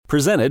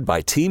Presented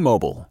by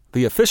T-Mobile,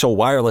 the official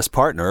wireless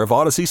partner of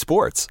Odyssey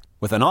Sports.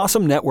 With an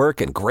awesome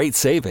network and great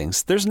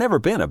savings, there's never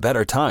been a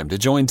better time to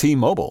join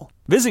T-Mobile.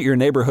 Visit your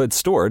neighborhood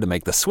store to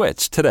make the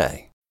switch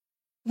today.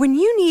 When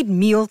you need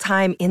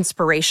mealtime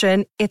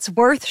inspiration, it's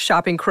worth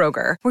shopping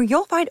Kroger, where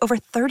you'll find over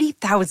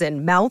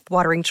 30,000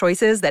 mouth-watering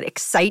choices that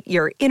excite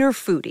your inner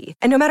foodie.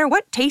 And no matter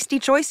what tasty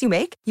choice you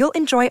make, you'll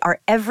enjoy our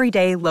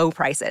everyday low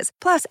prices,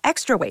 plus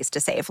extra ways to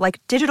save,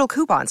 like digital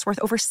coupons worth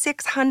over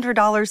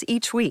 $600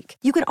 each week.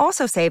 You can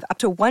also save up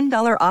to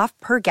 $1 off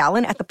per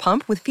gallon at the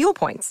pump with fuel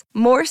points.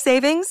 More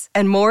savings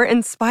and more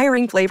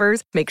inspiring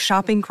flavors make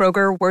shopping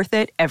Kroger worth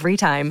it every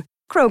time.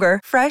 Kroger,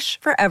 fresh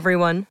for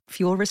everyone.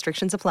 Fuel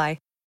restrictions apply.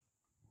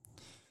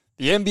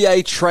 The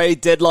NBA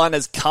trade deadline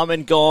has come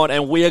and gone,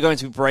 and we are going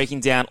to be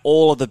breaking down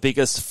all of the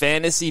biggest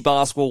fantasy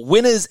basketball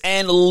winners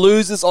and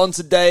losers on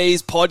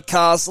today's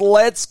podcast.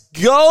 Let's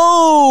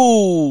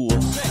go!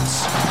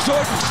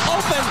 Jordan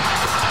open.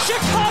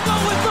 Chicago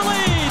with the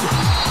lead.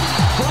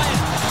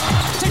 Bryant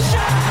to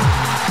Shaq.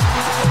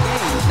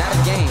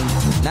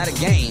 Not a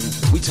game.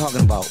 We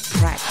talking about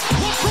practice.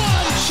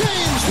 LeBron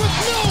James with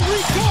no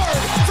regard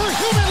for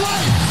human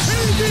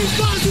life.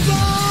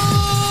 Irresponsible.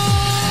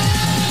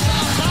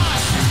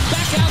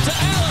 Out to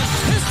Allen,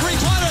 his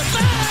three-pointer,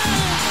 bang!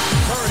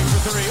 Curry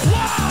for three,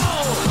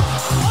 wow!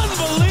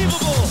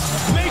 Unbelievable!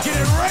 Making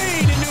it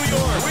rain in New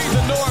York. We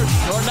the North,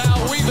 or now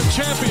we the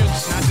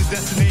champions. Not the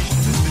destination,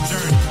 it's the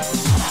journey.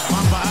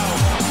 Mamba out.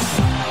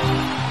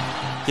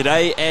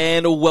 G'day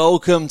and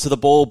welcome to the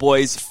Ball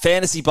Boys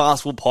Fantasy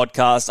Basketball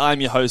Podcast. I'm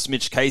your host,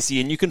 Mitch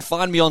Casey, and you can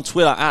find me on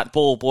Twitter at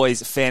Ball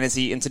Boys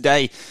Fantasy. And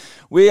today,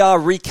 we are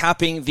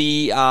recapping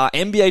the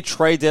NBA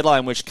trade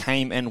deadline, which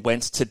came and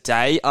went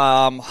today.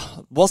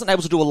 Wasn't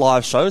able to do a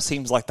live show.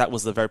 Seems like that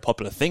was the very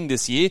popular thing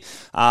this year.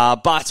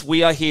 But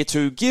we are here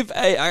to give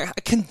a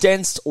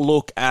condensed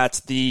look at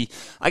the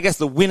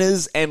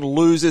winners and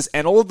losers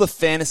and all of the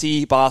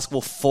fantasy basketball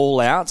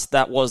fallout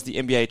that was the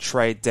NBA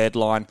trade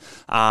deadline.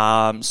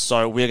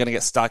 So we're going to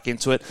get stuck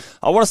into it.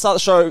 I want to start the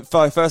show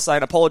by first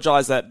saying,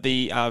 apologize that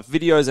the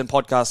videos and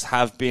podcasts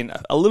have been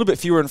a little bit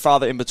fewer and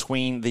farther in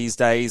between these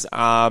days.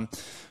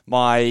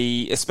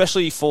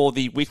 Especially for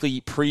the weekly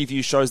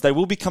preview shows, they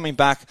will be coming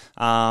back.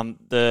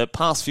 The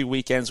past few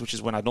weekends, which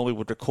is when I normally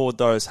would record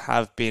those,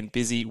 have been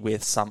busy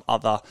with some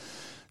other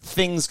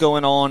things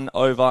going on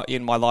over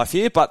in my life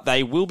here, but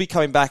they will be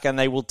coming back, and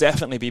they will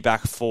definitely be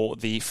back for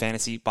the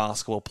fantasy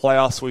basketball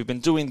playoffs. We've been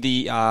doing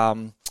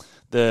the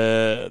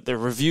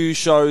review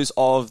shows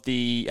of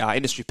the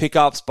industry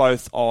pickups,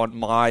 both on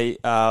my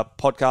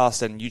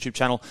podcast and YouTube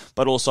channel,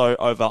 but also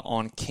over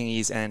on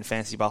Kingies and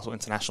Fantasy Basketball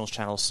International's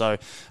channels. So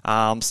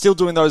still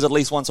doing those at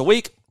least once a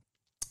week.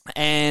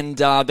 And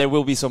there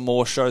will be some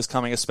more shows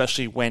coming,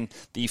 especially when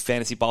the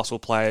Fantasy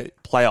Basketball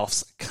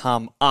playoffs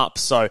come up.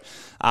 So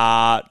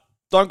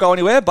don't go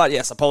anywhere, but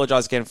yes,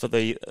 apologize again for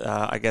the,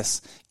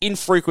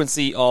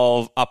 infrequency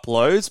of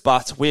uploads,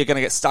 but we're going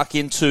to get stuck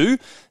into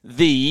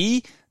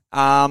the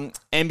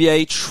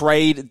NBA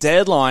trade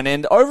deadline.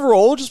 And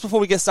overall, just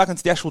before we get stuck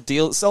into the actual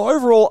deal, so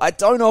overall, I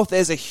don't know if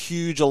there's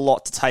a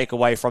lot to take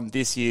away from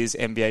this year's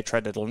NBA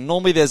trade deadline.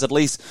 Normally, there's at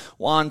least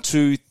 1,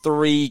 2,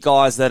 3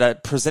 guys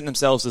that present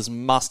themselves as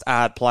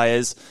must-add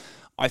players.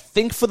 I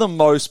think for the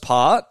most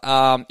part,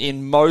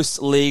 in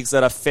most leagues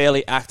that are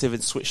fairly active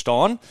and switched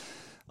on,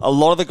 a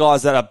lot of the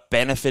guys that are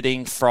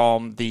benefiting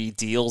from the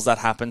deals that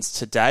happened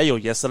today or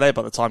yesterday,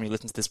 by the time you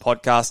listen to this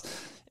podcast,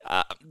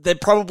 they're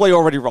probably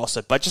already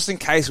rostered, but just in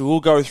case, we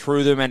will go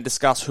through them and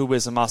discuss who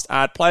is a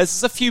must-add players.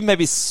 There's a few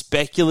maybe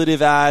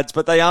speculative ads,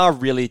 but they are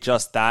really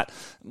just that.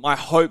 My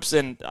hopes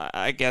and,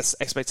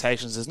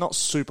 expectations is not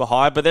super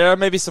high, but there are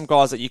maybe some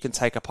guys that you can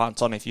take a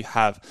punt on if you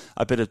have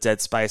a bit of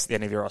dead space at the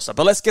end of your roster.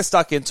 But let's get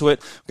stuck into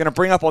it. We're going to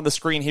bring up on the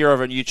screen here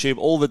over on YouTube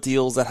all the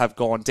deals that have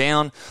gone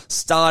down,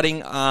 starting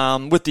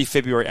with the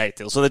February 8th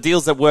deal. So the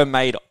deals that were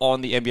made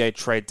on the NBA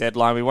trade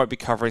deadline. We won't be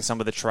covering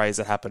some of the trades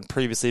that happened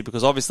previously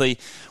because obviously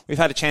we've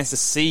had a chance to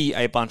see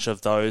a bunch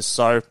of those.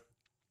 So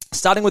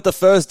starting with the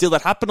first deal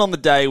that happened on the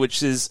day,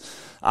 which is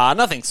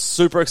nothing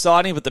super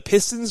exciting, but the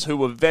Pistons, who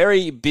were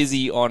very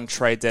busy on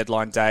trade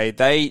deadline day,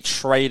 they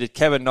traded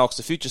Kevin Knox,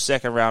 a future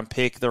second-round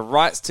pick, the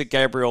rights to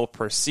Gabriel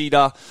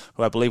Procida,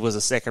 who I believe was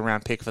a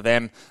second-round pick for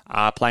them,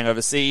 playing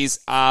overseas,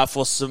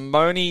 for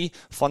Simone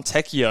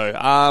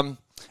Fontecchio.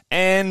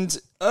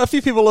 And a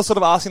few people are sort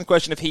of asking the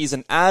question if he's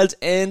an ad,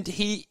 and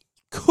he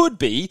could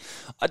be.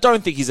 I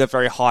don't think he's a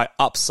very high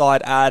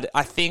upside ad.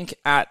 I think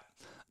at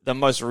the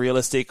most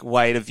realistic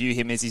way to view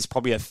him is he's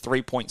probably a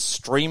three-point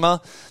streamer.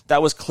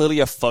 That was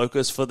clearly a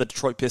focus for the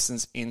Detroit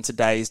Pistons in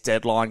today's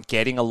deadline,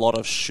 getting a lot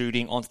of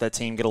shooting onto their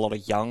team, get a lot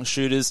of young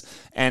shooters,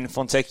 and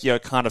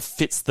Fontecchio kind of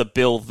fits the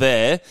bill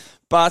there.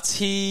 But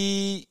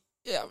he's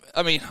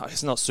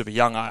not super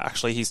young,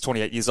 actually. He's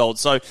 28 years old.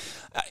 So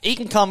he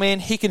can come in,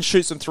 he can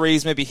shoot some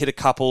threes, maybe hit a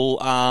couple.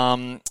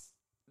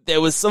 there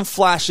was some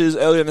flashes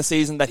earlier in the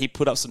season that he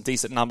put up some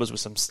decent numbers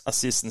with some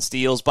assists and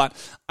steals, but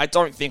I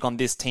don't think on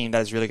this team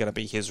that is really going to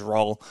be his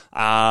role.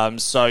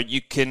 So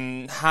you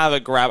can have a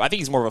grab. I think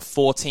he's more of a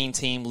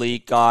 14-team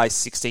league guy,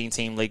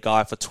 16-team league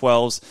guy for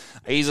 12s.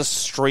 He's a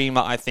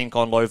streamer, I think,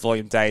 on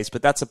low-volume days,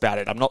 but that's about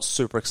it. I'm not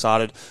super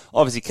excited.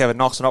 Obviously, Kevin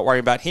Knox, we're not worrying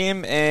about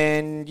him,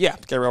 and yeah,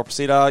 Gabriel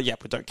Procida,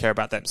 we don't care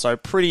about them. So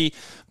pretty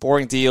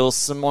boring deals.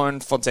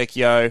 Simone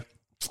Fontecchio,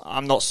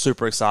 I'm not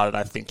super excited.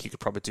 I think you could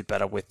probably do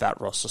better with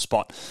that roster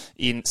spot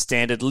in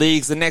standard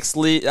leagues. The next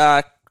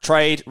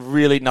trade,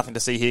 really nothing to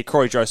see here.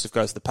 Corey Joseph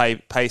goes to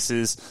the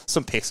Pacers.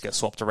 Some picks get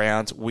swapped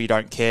around. We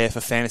don't care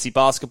for fantasy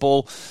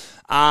basketball.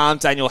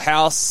 Daniel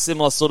House,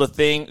 similar sort of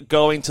thing,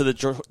 going to the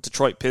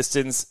Detroit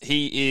Pistons.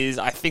 He is,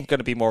 I think, going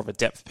to be more of a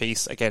depth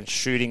piece. Again,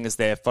 shooting is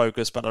their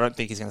focus, but I don't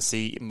think he's going to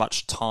see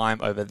much time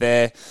over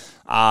there.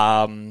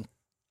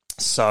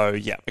 So,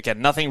 yeah, again,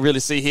 nothing really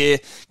to see here.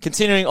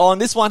 Continuing on,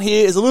 this one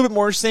here is a little bit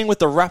more interesting with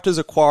the Raptors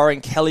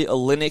acquiring Kelly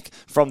Olynyk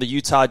from the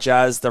Utah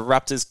Jazz. The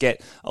Raptors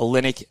get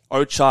Olynyk,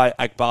 Ochai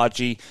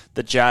Agbaji.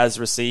 The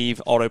Jazz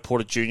receive Otto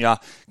Porter Jr.,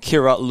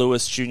 Kira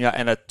Lewis Jr.,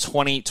 and a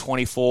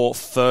 2024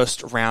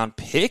 first-round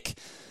pick.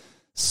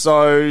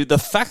 So the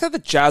fact that the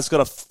Jazz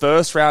got a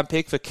first-round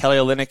pick for Kelly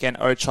Olynyk and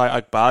Ochai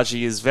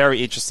Agbaji is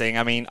very interesting.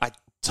 I mean, I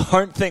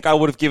don't think I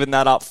would have given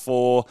that up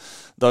for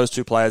those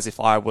two players if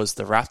I was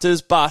the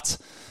Raptors, but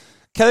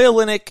Kelly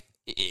Olynyk,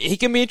 he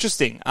can be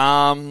interesting.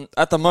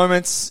 At the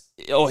moment,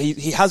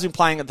 he has been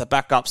playing at the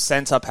backup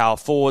center, power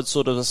forward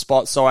sort of a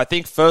spot. So I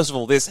think, first of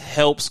all, this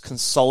helps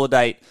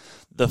consolidate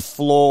the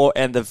floor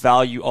and the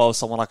value of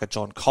someone like a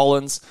John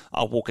Collins,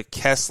 a Walker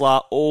Kessler,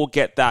 or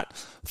get that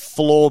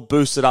floor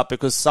boosted up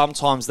because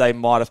sometimes they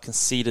might have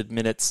conceded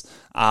minutes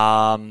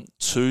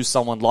to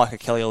someone like a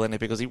Kelly Olynyk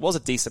because he was a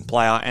decent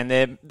player and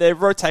their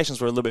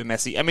rotations were a little bit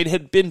messy. I mean, it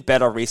had been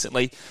better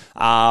recently,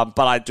 but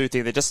I do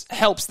think that just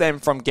helps them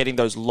from getting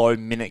those low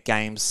minute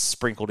games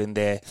sprinkled in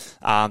there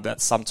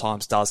that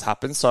sometimes does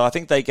happen. So I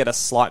think they get a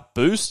slight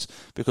boost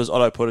because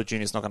Otto Porter Jr.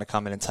 is not going to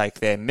come in and take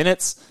their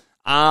minutes.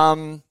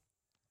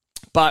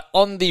 But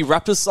on the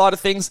Raptors side of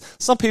things,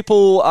 some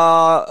people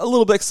are a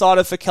little bit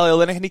excited for Kelly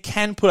Olynyk, and he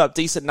can put up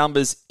decent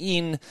numbers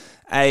in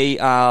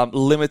a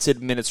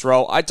limited minutes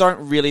role. I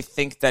don't really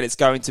think that it's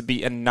going to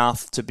be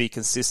enough to be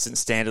consistent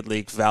standard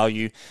league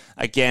value.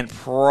 Again,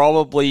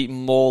 probably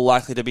more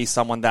likely to be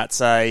someone that's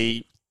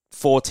a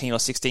 14 or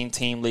 16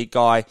 team league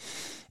guy.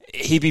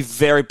 He'd be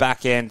very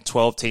back-end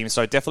 12 teams,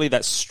 so definitely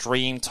that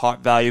stream type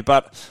value.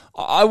 But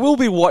I will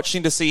be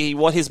watching to see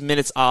what his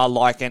minutes are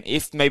like and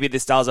if maybe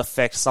this does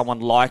affect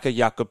someone like a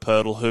Jakob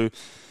Poeltl, who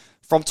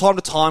from time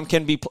to time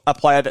can be a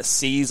player that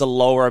sees a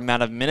lower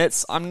amount of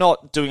minutes. I'm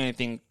not doing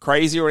anything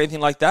crazy or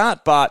anything like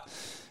that, but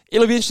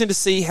it'll be interesting to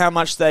see how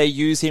much they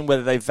use him,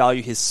 whether they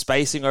value his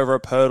spacing over a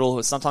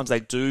Poeltl. Sometimes they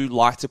do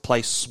like to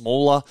play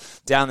smaller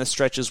down the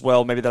stretch as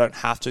well. Maybe they don't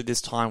have to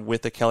this time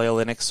with the Kelly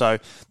Olynyk. So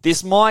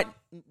this might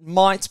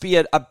be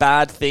a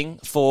bad thing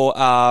for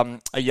a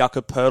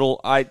Jakob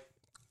Poeltl.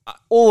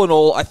 All in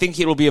all, I think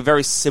it'll be a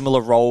very similar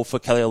role for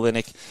Kelly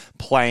Olynyk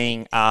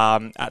playing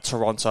at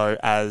Toronto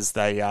as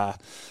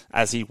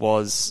he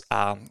was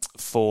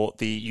for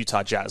the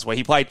Utah Jazz, where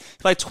he played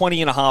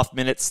 20 and a half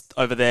minutes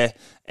over there,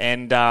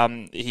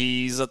 and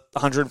he's a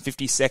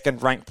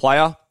 152nd ranked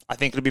player. I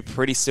think it'll be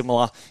pretty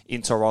similar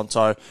in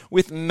Toronto,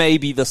 with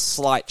maybe the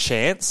slight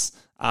chance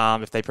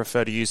if they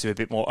prefer to use him a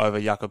bit more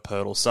over Jakob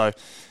Poeltl. So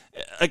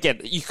again,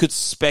 you could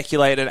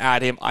speculate and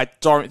add him. I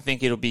don't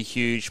think it'll be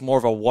huge. More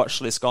of a watch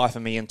list guy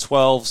for me in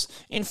 12s.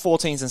 In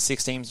 14s and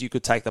 16s, you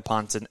could take the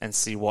punt and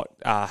see what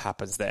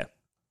happens there.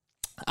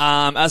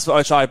 As for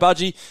Ochai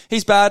Agbaji,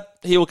 he's bad.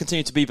 He will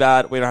continue to be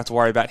bad. We don't have to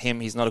worry about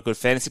him. He's not a good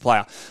fantasy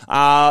player.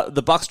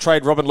 The Bucks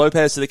trade Robin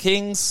Lopez to the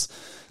Kings.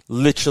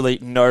 Literally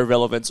no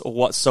relevance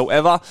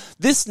whatsoever.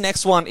 This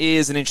next one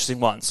is an interesting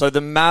one. So the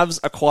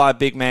Mavs acquire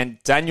big man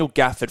Daniel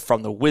Gafford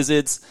from the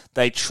Wizards.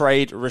 They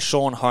trade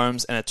Richaun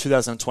Holmes and a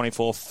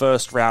 2024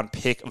 first-round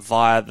pick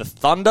via the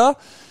Thunder.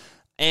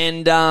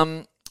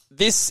 And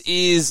this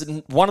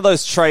is one of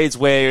those trades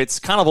where it's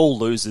kind of all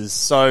losers.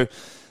 So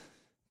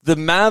the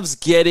Mavs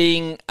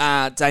getting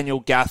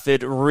Daniel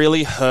Gafford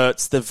really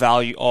hurts the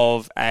value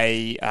of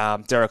a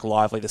Derek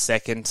Lively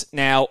II.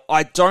 Now,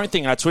 I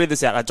tweeted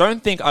this out, I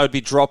don't think I would be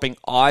dropping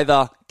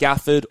either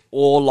Gafford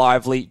or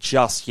Lively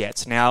just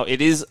yet. Now, it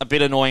is a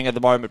bit annoying at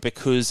the moment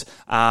because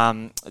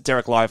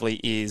Derek Lively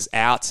is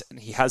out, and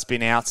he has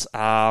been out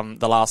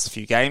the last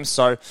few games,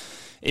 so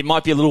it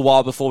might be a little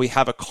while before we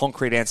have a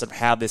concrete answer of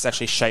how this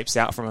actually shapes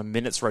out from a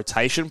minutes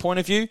rotation point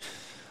of view.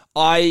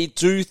 I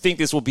do think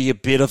this will be a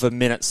bit of a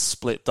minute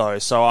split, though.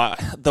 So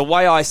the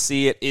way I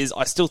see it is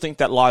I still think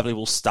that Lively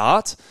will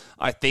start.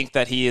 I think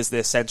that he is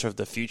their center of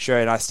the future,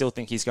 and I still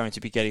think he's going to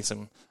be getting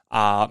some,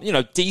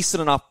 decent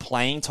enough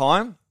playing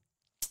time.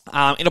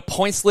 In a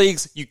points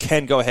leagues, you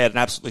can go ahead and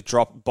absolutely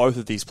drop both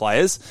of these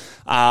players.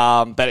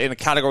 But in a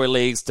category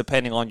leagues,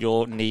 depending on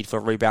your need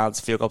for rebounds,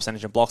 field goal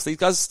percentage, and blocks, these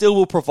guys still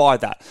will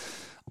provide that.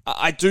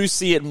 I do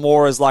see it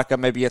more as like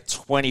maybe a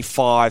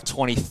 25,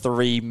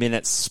 23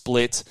 minute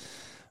split.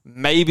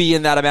 maybe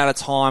in that amount of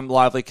time,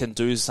 Lively can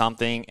do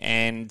something,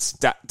 and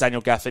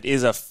Daniel Gafford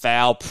is a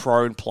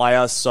foul-prone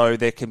player, so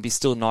there can be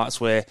still nights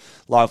where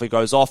Lively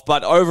goes off.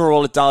 But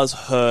overall, it does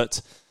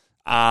hurt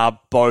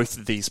both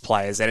of these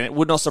players, and it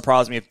would not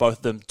surprise me if both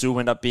of them do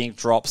end up being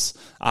drops,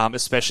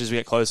 especially as we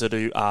get closer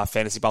to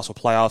fantasy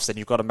basketball playoffs, and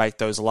you've got to make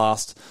those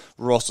last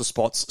roster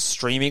spots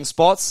streaming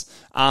spots.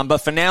 But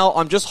for now,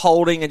 I'm just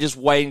holding and just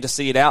waiting to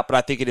see it out, but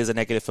I think it is a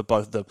negative for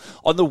both of them.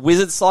 On the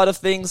Wizards side of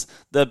things,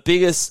 the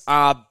biggest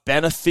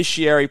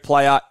beneficiary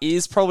player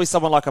is probably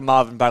someone like a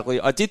Marvin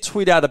Bagley. I did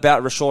tweet out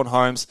about Richaun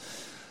Holmes.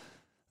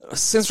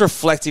 Since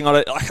reflecting on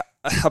it,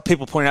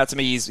 people point out to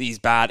me he's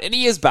bad, and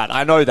he is bad.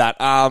 I know that.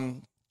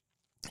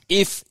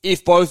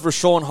 If both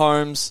Richaun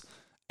Holmes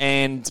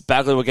and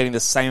Bagley were getting the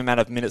same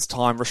amount of minutes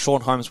time,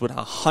 Richaun Holmes would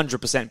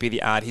 100% be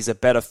the ad. He's a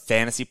better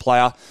fantasy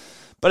player,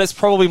 but it's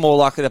probably more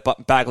likely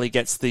that Bagley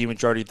gets the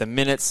majority of the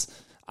minutes.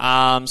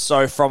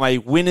 So from a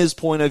winner's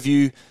point of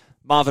view,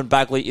 Marvin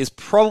Bagley is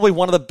probably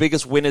one of the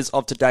biggest winners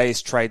of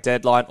today's trade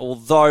deadline,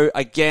 although,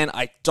 again,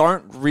 I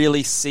don't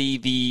really see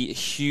the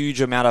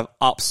huge amount of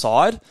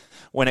upside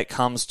when it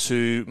comes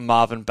to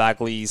Marvin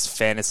Bagley's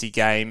fantasy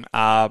game.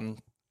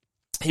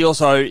 He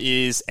also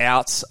is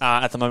out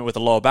at the moment with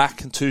a lower back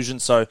contusion,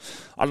 so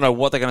I don't know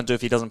what they're going to do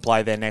if he doesn't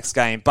play their next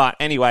game. But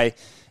anyway,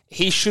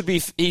 he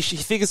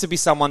figures to be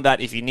someone that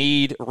if you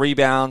need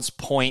rebounds,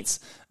 points,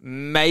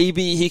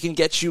 maybe he can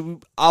get you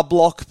a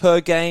block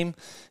per game.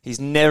 He's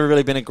never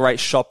really been a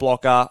great shot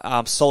blocker,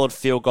 solid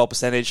field goal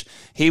percentage.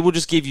 He will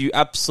just give you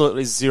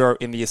absolutely zero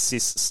in the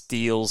assists,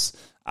 steals,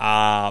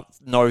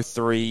 no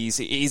threes.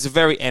 He's a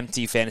very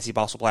empty fantasy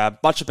basketball player.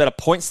 Much better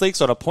points league.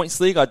 So in a points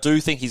league, I do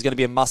think he's going to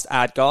be a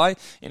must-add guy.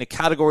 In a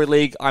category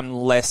league, I'm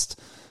less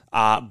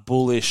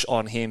bullish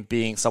on him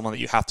being someone that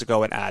you have to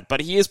go and add.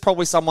 But he is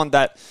probably someone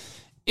that,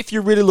 if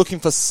you're really looking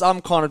for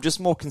some kind of just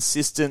more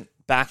consistent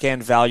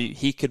back-end value,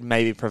 he could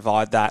maybe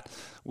provide that,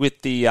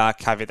 with the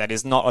caveat that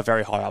is not a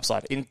very high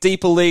upside. In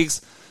deeper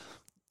leagues,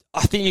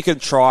 I think you can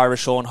try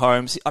Richaun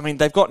Holmes. I mean,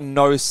 they've got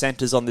no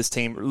centers on this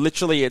team.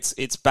 Literally,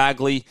 it's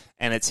Bagley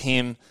and it's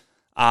him.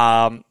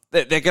 They're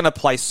going to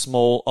play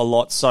small a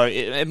lot, so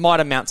it might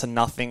amount to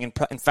nothing.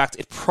 In fact,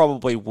 it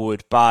probably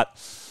would, but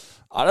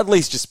I'd at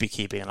least just be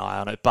keeping an eye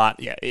on it. But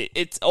yeah,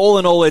 it's all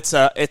in all, it's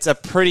a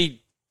pretty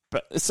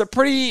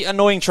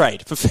annoying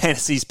trade for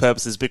fantasy's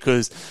purposes,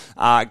 because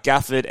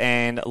Gafford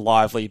and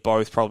Lively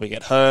both probably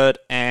get hurt,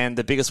 and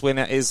the biggest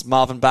winner is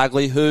Marvin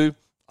Bagley, who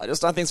I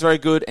just don't think is very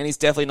good, and he's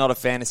definitely not a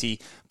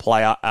fantasy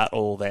player at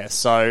all there.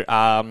 So,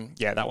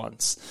 yeah, that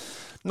one's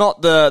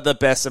not the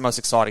best and most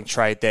exciting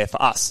trade there for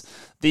us.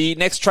 The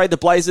next trade, the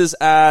Blazers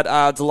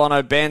add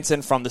Delano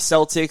Banton from the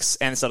Celtics,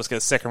 and so let's get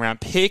a second-round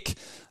pick.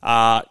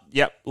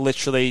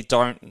 Literally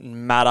don't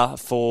matter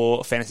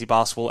for fantasy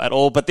basketball at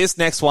all. But this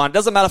next one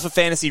doesn't matter for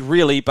fantasy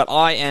really, but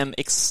I am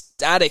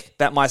ecstatic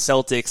that my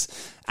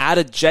Celtics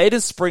added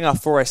Jaden Springer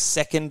for a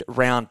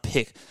second-round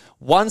pick.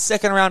 1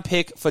 second-round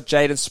pick for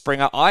Jaden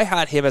Springer. I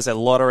had him as a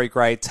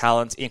lottery-grade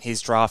talent in his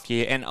draft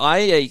year, and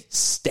I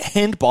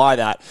stand by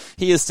that.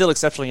 He is still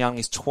exceptionally young.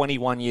 He's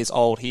 21 years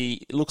old.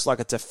 He looks like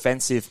a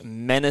defensive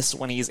menace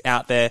when he's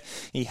out there.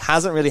 He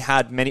hasn't really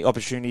had many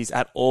opportunities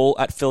at all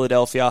at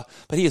Philadelphia,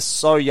 but he is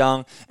so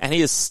young, and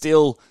he is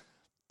still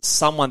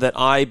someone that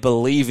I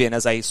believe in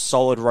as a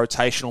solid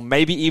rotational,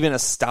 maybe even a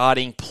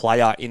starting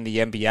player in the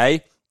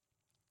NBA.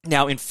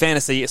 Now, in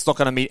fantasy, it's not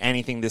going to mean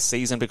anything this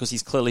season because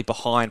he's clearly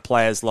behind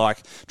players like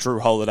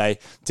Drew Holiday,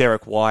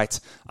 Derek White.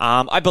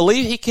 I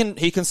believe he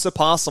can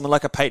surpass someone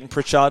like a Peyton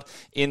Pritchard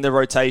in the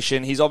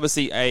rotation. He's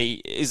obviously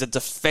is a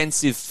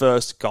defensive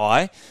first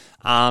guy.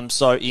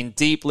 So in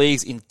deep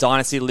leagues, in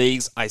dynasty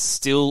leagues, I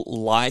still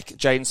like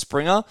Jaden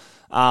Springer.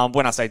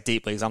 When I say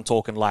deep leagues, I'm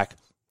talking like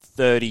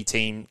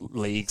 30-team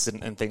leagues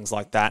and things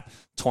like that,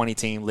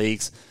 20-team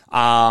leagues.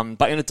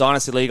 But in a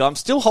dynasty league, I'm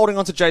still holding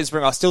on to Jaden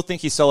Springer. I still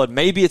think he's solid.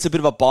 Maybe it's a bit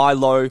of a buy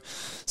low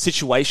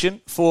situation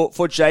for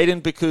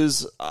Jaden,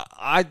 because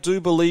I do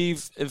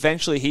believe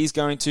eventually he's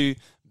going to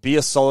be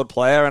a solid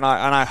player, and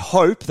I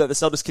hope that the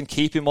Celtics can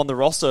keep him on the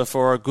roster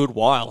for a good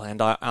while.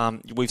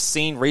 And we've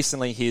seen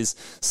recently his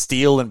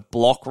steal and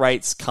block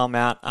rates come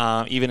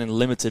out, even in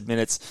limited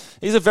minutes.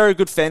 He's a very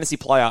good fantasy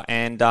player,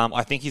 and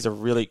I think he's a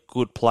really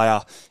good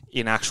player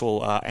in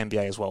actual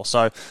NBA as well.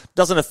 So it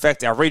doesn't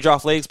affect our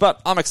redraft leagues,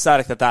 but I'm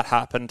ecstatic that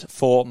happened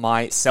for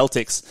my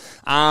Celtics.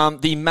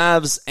 The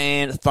Mavs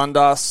and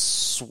Thunder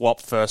swap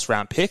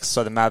first-round picks,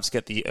 so the Mavs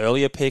get the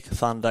earlier pick,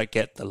 Thunder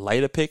get the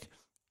later pick.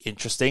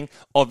 Interesting.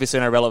 Obviously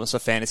no relevance for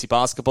fantasy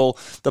basketball.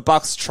 The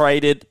Bucks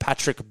traded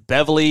Patrick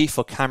Beverley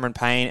for Cameron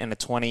Payne and a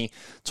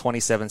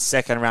 2027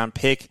 second-round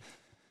pick.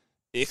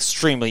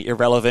 Extremely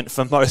irrelevant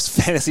for most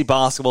fantasy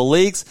basketball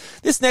leagues.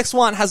 This next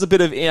one has a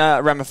bit of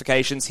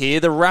ramifications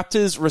here. The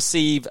Raptors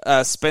receive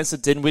Spencer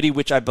Dinwiddie,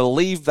 which I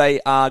believe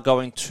they are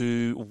going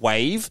to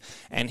waive,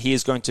 and he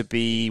is going to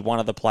be one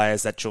of the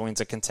players that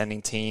joins a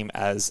contending team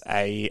as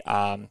a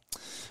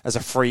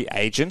free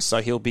agent.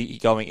 So he'll be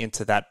going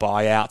into that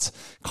buyout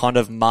kind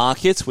of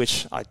market,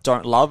 which I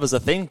don't love as a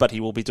thing, but he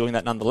will be doing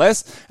that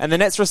nonetheless. And the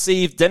Nets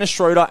receive Dennis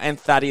Schroeder and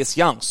Thaddeus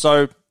Young.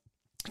 So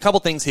A couple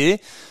things here.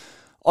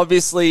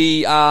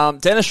 Obviously,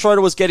 Dennis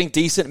Schroeder was getting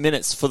decent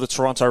minutes for the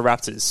Toronto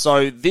Raptors.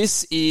 So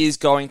this is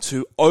going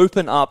to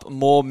open up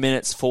more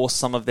minutes for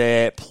some of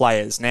their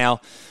players. Now,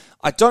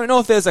 I don't know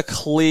if there's a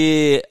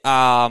clear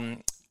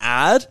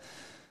ad,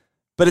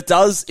 but it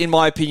does, in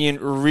my opinion,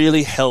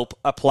 really help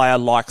a player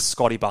like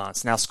Scotty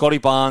Barnes. Now, Scotty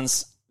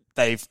Barnes,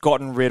 they've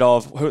gotten rid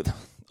of...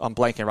 I'm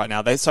blanking right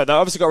now. They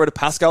obviously got rid of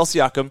Pascal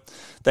Siakam.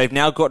 They've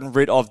now gotten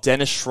rid of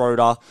Dennis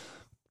Schroeder.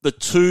 The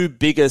two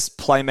biggest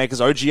playmakers,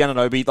 OG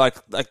Anunoby,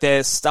 like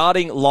their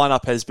starting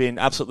lineup has been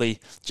absolutely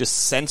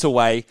just sent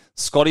away.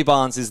 Scotty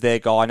Barnes is their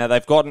guy. Now,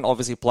 they've gotten,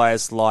 obviously,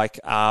 players like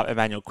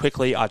Emmanuel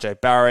Quickley,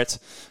 RJ Barrett,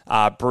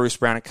 Bruce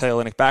Brown, and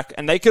Kelly Olynyk back,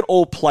 and they could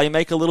all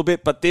playmake a little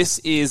bit, but this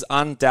is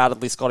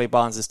undoubtedly Scotty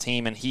Barnes'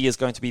 team, and he is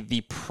going to be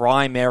the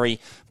primary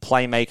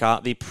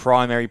playmaker, the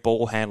primary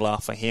ball handler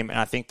for him, and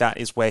I think that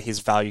is where his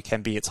value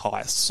can be its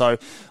highest. So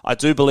I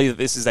do believe that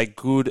this is a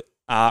good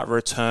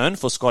return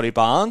for Scotty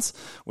Barnes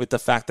with the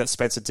fact that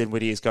Spencer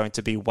Dinwiddie is going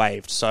to be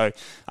waived. So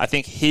I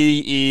think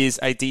he is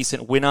a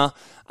decent winner.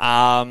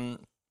 And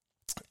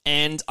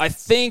I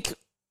think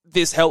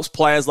this helps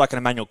players like an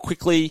Emmanuel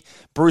Quickley.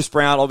 Bruce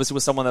Brown obviously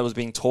was someone that was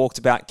being talked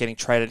about getting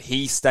traded.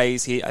 He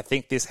stays here. I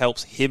think this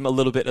helps him a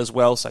little bit as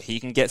well, so he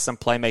can get some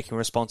playmaking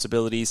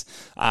responsibilities.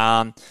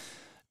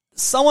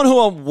 Someone who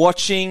I'm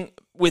watching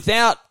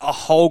without a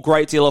whole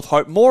great deal of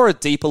hope, more a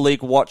deeper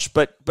league watch,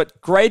 but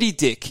Grady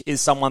Dick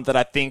is someone that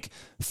I think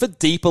for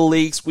deeper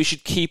leagues we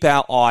should keep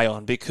our eye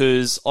on,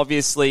 because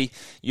obviously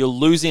you're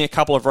losing a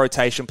couple of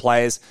rotation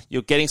players,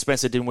 you're getting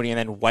Spencer Dinwiddie and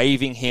then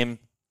waiving him.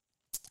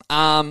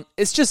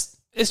 It's just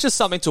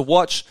something to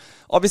watch.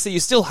 Obviously,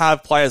 you still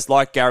have players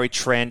like Gary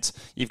Trent,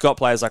 you've got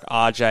players like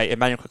RJ,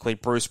 Emmanuel Quickley,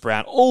 Bruce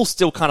Brown, all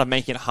still kind of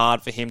making it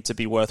hard for him to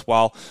be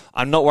worthwhile.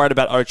 I'm not worried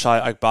about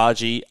Ochai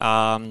Agbaji,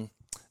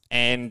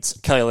 and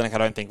Kelly Olynyk I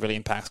don't think really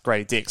impacts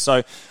Grady Dick.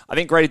 So I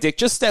think Grady Dick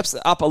just steps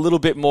up a little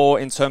bit more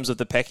in terms of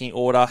the pecking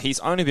order. He's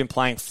only been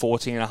playing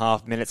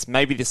 14.5 minutes.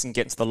 Maybe this can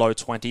get into the low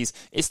 20s.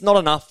 It's not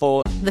enough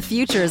for... The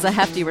future is a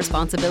hefty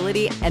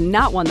responsibility and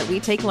not one that we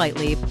take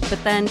lightly.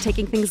 But then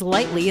taking things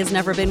lightly has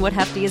never been what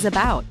Hefty is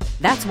about.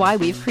 That's why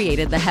we've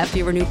created the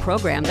Hefty Renew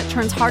program that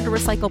turns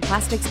hard-to-recycle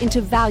plastics into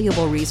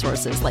valuable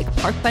resources like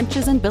park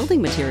benches and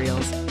building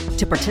materials.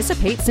 To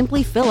participate,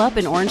 simply fill up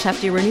an orange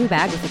Hefty Renew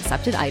bag with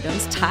accepted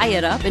items, tie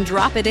it up, and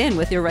drop it in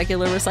with your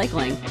regular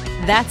recycling.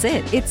 That's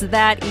it. It's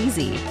that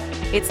easy.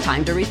 It's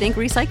time to rethink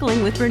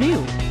recycling with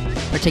Renew.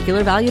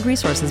 Particular valued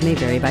resources may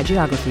vary by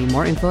geography.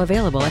 More info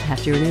available at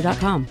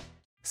heftyrenew.com.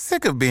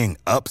 Sick of being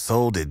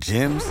upsold at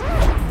gyms?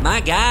 My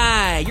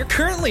guy, you're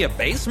currently a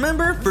base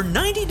member? For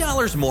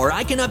 $90 more,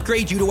 I can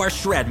upgrade you to our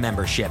Shred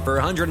membership. For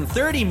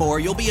 $130 more,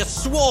 you'll be a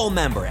Swole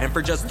member. And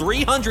for just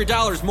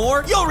 $300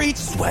 more, you'll reach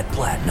Sweat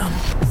Platinum.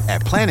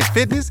 At Planet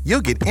Fitness,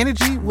 you'll get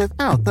energy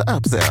without the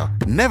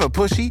upsell. Never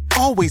pushy,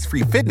 always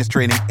free fitness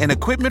training and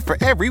equipment for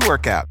every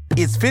workout.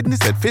 It's fitness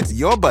that fits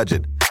your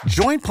budget.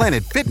 Join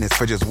Planet Fitness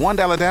for just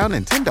 $1 down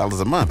and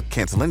 $10 a month.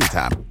 Cancel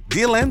anytime.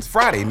 Deal ends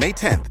Friday, May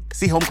 10th.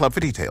 See Home Club for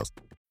details.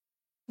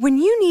 When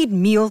you need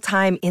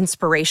mealtime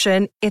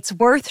inspiration, it's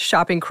worth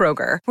shopping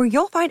Kroger, where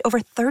you'll find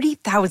over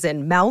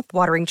 30,000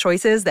 mouth-watering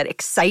choices that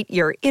excite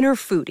your inner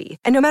foodie.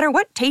 And no matter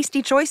what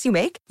tasty choice you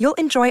make, you'll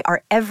enjoy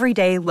our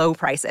everyday low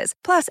prices,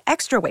 plus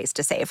extra ways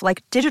to save,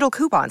 like digital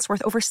coupons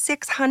worth over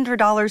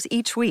 $600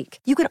 each week.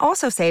 You can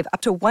also save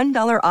up to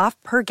 $1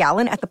 off per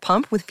gallon at the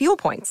pump with fuel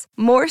points.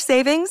 More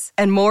savings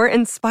and more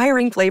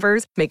inspiring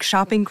flavors make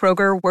shopping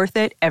Kroger worth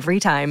it every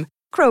time.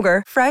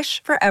 Kroger,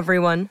 fresh for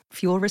everyone.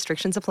 Fuel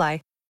restrictions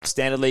apply.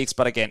 Standard leagues,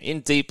 but again, in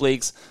deep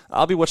leagues,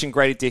 I'll be watching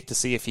Grady Dick to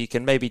see if he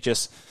can maybe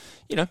just,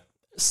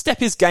 step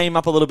his game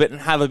up a little bit and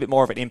have a bit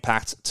more of an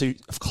impact to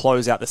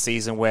close out the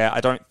season, where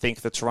I don't think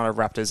the Toronto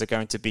Raptors are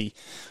going to be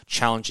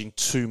challenging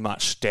too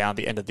much down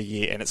the end of the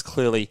year, and it's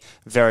clearly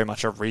very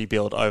much a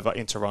rebuild over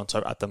in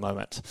Toronto at the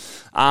moment.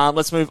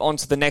 Let's move on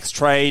to the next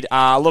trade.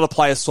 A lot of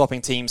players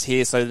swapping teams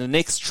here. So the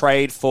next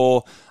trade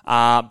for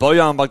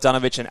Bojan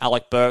Bogdanovic and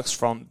Alec Burks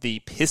from the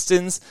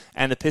Pistons,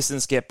 and the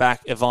Pistons get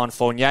back Evan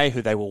Fournier,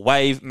 who they will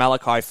waive,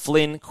 Malachi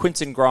Flynn,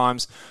 Quentin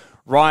Grimes,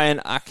 Ryan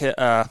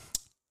Archidakano.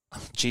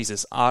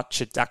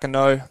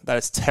 That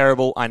is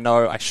terrible. I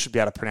know. I should be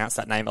able to pronounce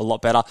that name a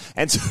lot better.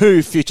 And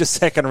 2 future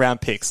second-round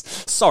picks.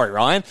 Sorry,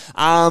 Ryan.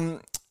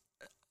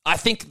 I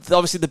think,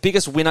 obviously, the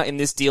biggest winner in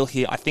this deal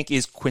here, I think,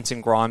 is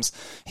Quentin Grimes.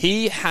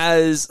 He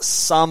has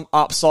some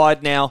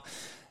upside now.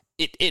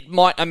 It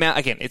might amount,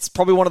 again, it's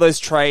probably one of those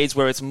trades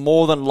where it's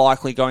more than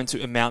likely going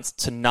to amount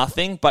to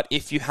nothing. But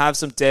if you have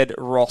some dead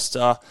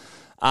roster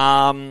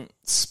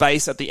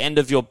space at the end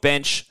of your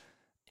bench,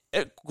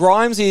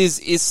 Grimes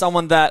is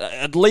someone that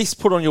at least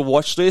put on your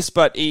watch list,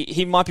 but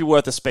he might be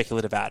worth a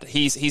speculative ad.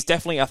 He's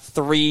definitely a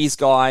threes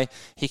guy.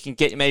 He can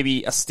get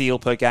maybe a steal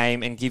per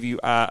game and give you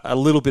a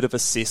little bit of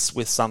assists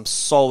with some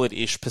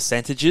solid-ish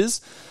percentages.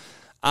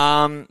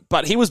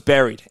 But he was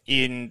buried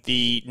in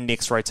the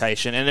Knicks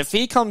rotation. And if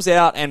he comes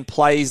out and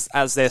plays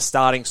as their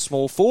starting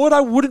small forward,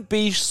 I wouldn't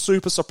be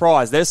super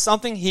surprised. There's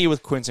something here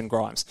with Quentin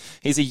Grimes.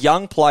 He's a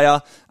young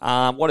player.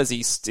 What is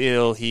he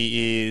still?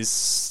 He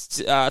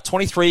is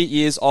 23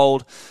 years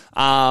old.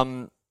 But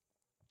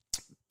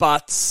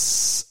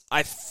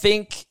I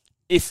think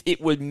if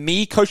it were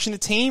me coaching the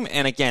team,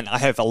 and again, I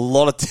have a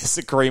lot of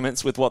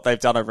disagreements with what they've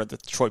done over at the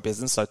Detroit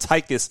Pistons, so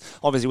take this,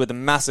 obviously, with a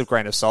massive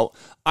grain of salt.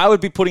 I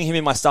would be putting him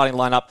in my starting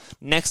lineup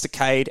next to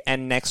Cade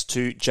and next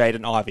to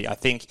Jaden Ivey. I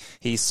think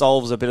he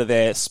solves a bit of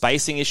their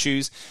spacing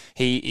issues.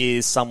 He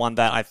is someone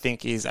that I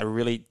think is a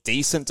really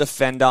decent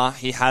defender.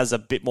 He has a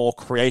bit more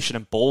creation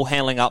and ball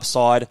handling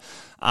upside.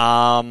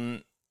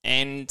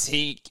 And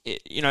he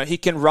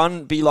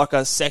can be like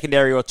a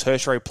secondary or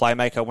tertiary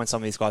playmaker when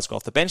some of these guys go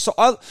off the bench. So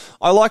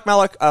I like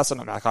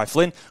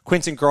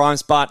Quentin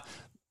Grimes, but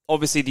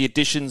obviously the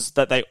additions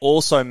that they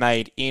also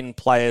made in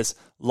players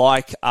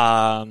like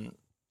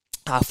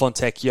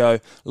Fontecchio,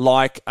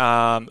 like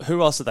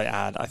who else did they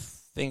add? I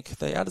think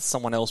they added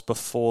someone else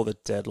before the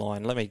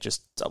deadline. Let me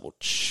just double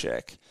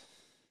check.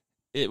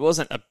 It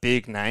wasn't a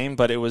big name,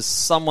 but it was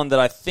someone that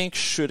I think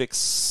should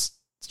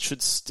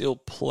still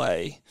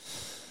play.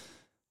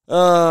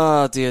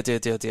 Oh,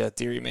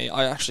 dearie me.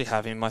 I actually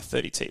have him in my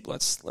 30 team.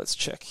 Let's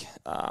check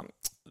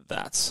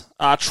that.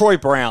 Troy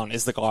Brown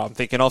is the guy I'm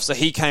thinking of. So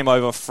he came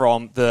over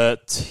from the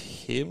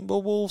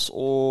Timberwolves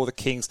or the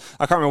Kings.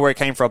 I can't remember where he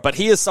came from, but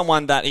he is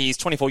someone that he's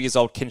 24 years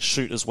old, can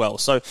shoot as well.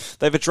 So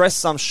they've addressed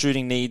some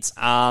shooting needs.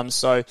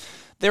 So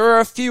there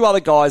are a few other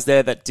guys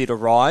there that did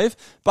arrive,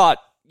 but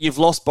you've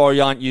lost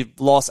Bojan, you've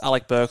lost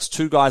Alec Burks,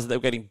 two guys that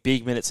were getting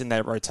big minutes in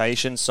their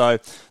rotation. So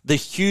the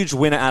huge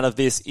winner out of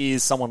this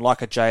is someone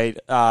like a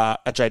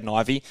Jaden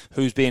Ivey,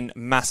 who's been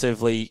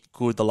massively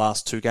good the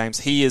last two games.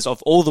 He is,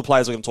 of all the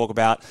players we're going to talk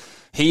about,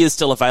 he is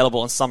still available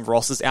on some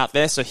rosters out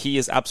there, so he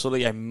is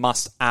absolutely a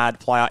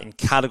must-add player in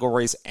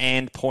categories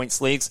and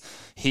points leagues.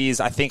 He is,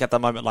 I think, at the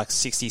moment, like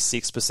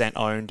 66%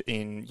 owned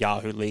in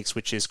Yahoo leagues,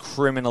 which is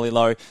criminally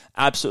low.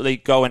 Absolutely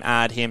go and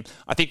add him.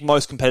 I think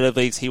most competitive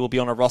leagues he will be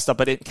on a roster,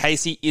 but in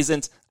case he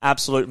isn't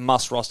absolute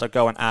must roster,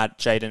 go and add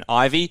Jaden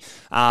Ivey.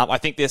 I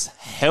think this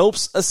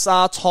helps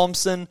Asar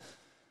Thompson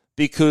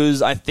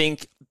because I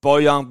think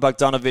Bojan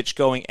Bogdanovic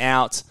going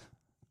out,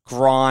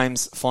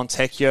 Grimes,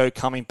 Fontecchio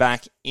coming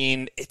back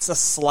in. It's a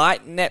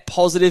slight net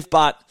positive,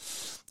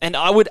 and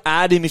I would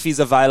add him if he's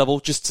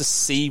available just to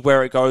see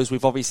where it goes.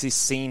 We've obviously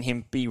seen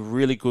him be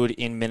really good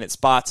in minutes,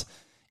 but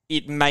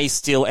it may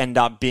still end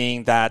up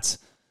being that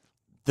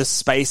the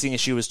spacing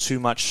issue is too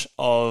much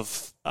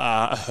of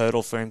a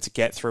hurdle for him to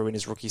get through in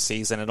his rookie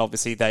season, and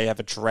obviously they have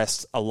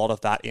addressed a lot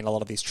of that in a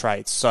lot of these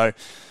trades. So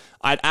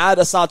I'd add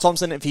Asar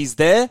Thompson if he's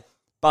there,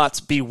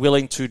 but be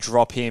willing to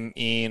drop him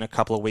in a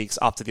couple of weeks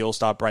after the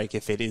All-Star break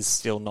if it is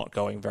still not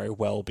going very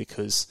well,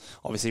 because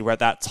obviously we're at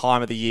that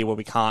time of the year where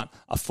we can't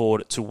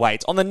afford to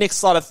wait. On the Knicks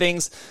side of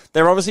things,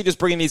 they're obviously just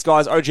bringing these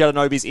guys. OG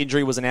Anunoby's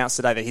injury was announced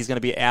today that he's going to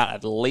be out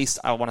at least,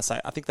 I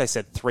think they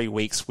said 3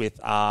 weeks with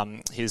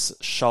his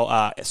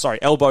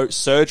elbow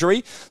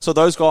surgery. So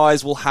those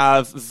guys will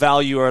have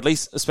value, or at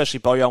least especially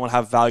Bojan will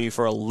have value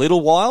for a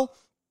little while.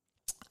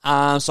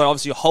 So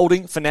obviously you're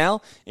holding for now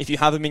if you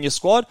have him in your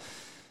squad.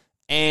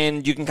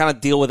 And you can kind of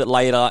deal with it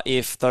later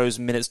if those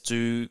minutes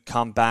do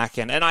come back.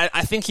 And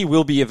I think he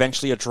will be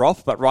eventually a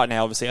drop. But right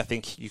now, obviously, I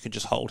think you can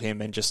just hold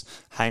him and just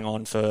hang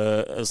on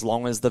for as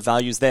long as the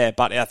value's there.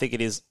 But I think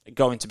it is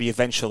going to be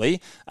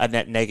eventually a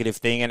net negative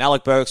thing. And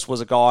Alec Burks was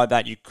a guy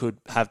that you could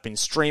have been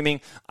streaming.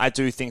 I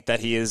do think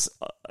that he is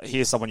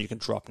someone you can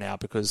drop now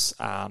because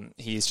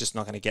he is just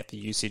not going to get the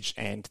usage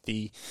and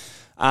the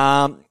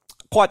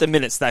quite the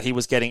minutes that he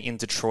was getting in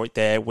Detroit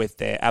there with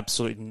their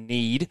absolute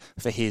need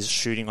for his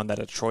shooting on that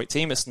Detroit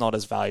team. It's not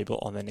as valuable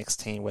on the Knicks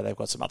team where they've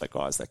got some other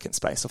guys that can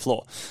space the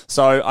floor.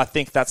 So I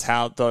think that's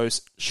how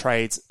those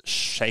trades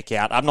shake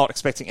out. I'm not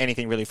expecting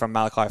anything really from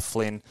Malachi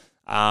Flynn.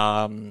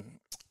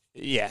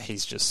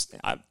 He's just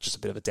a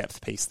bit of a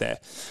depth piece there.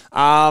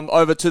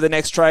 Over to the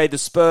next trade, the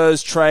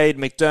Spurs trade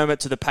McDermott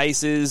to the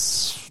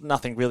Pacers.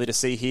 Nothing really to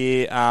see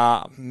here.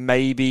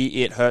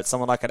 Maybe it hurts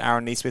someone like an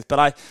Aaron Nesmith,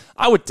 but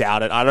I would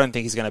doubt it. I don't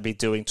think he's going to be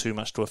doing too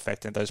much to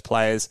affect those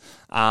players.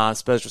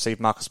 Spurs received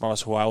Marcus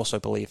Morris, who I also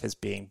believe is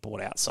being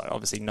bought out, so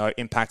obviously no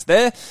impact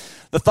there.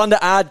 The Thunder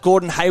add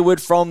Gordon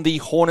Hayward from the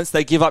Hornets.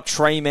 They give up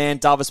Trey Mann,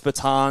 Davis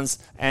Bertans,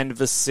 and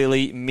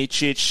Vasily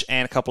Micic,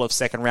 and a couple of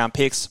second-round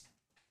picks.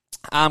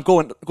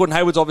 Gordon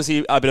Hayward's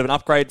obviously a bit of an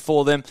upgrade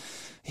for them.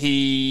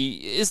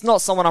 He is not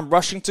someone I'm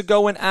rushing to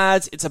go and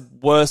add. It's a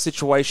worse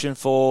situation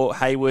for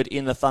Hayward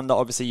in the Thunder.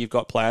 Obviously, you've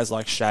got players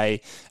like Shea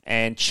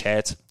and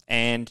Chet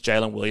and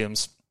Jalen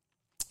Williams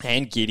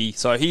and Giddey.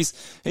 So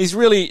he's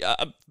really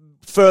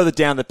further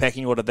down the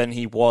pecking order than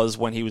he was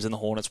when he was in the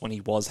Hornets, when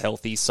he was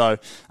healthy. So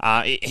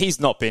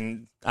he's not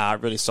been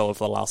really solid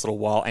for the last little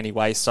while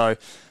anyway. So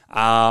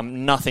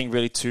nothing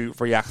really to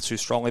react to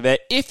strongly there.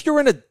 If you're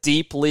in a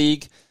deep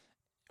league,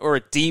 or a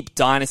deep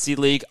dynasty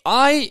league,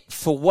 I,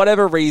 for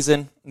whatever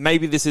reason,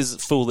 maybe this is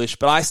foolish,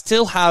 but I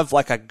still have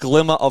like a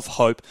glimmer of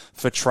hope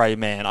for Tre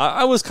Mann.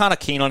 I was kind of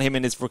keen on him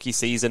in his rookie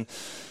season,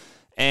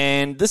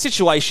 and the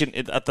situation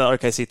at the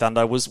OKC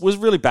Thunder was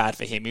really bad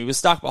for him. He was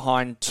stuck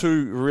behind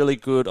two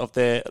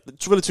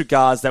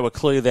guards that were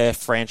clearly their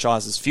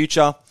franchise's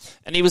future,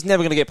 and he was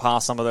never going to get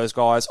past some of those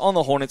guys. On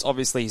the Hornets,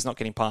 obviously, he's not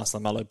getting past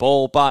LaMelo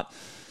Ball, but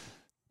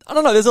I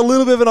don't know, there's a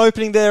little bit of an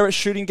opening there at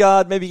shooting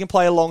guard. Maybe he can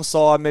play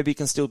alongside. Maybe he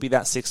can still be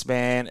that sixth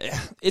man.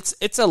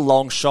 It's a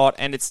long shot,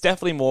 and it's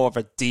definitely more of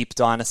a deep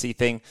dynasty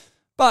thing.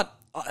 But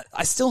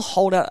I still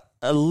hold out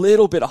a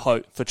little bit of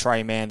hope for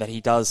Tre Mann that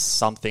he does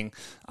something.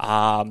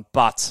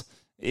 But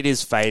it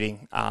is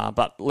fading.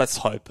 But let's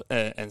hope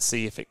and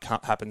see if it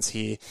happens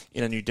here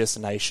in a new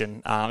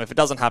destination. If it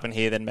doesn't happen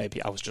here, then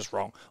maybe I was just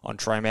wrong on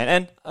Tre Mann.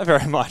 And I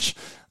very much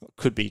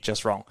could be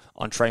just wrong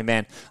on Tre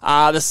Mann.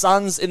 The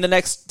Suns in the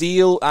next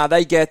deal,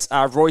 they get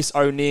Royce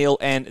O'Neal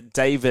and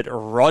David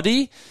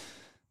Roddy.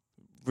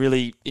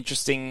 Really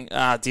interesting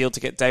deal to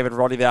get David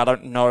Roddy there. I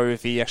don't know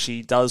if he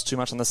actually does too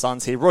much on the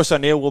Suns here. Royce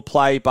O'Neal will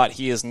play, but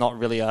he is not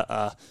really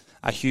a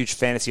huge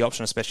fantasy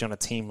option, especially on a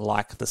team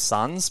like the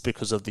Suns,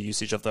 because of the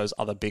usage of those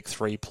other big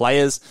three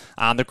players.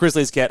 The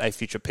Grizzlies get a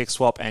future pick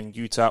swap and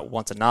Yuta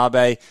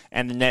Watanabe,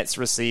 and the Nets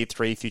receive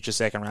 3 future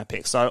second-round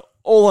picks. So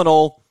all in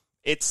all,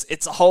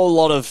 it's a whole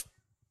lot of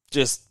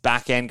just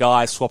back-end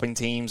guys swapping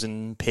teams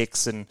and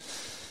picks, and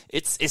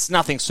it's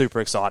nothing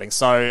super exciting.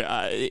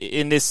 So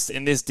in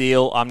this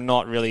deal, I'm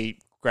not really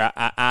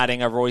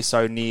adding a Royce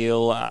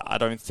O'Neal. I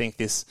don't think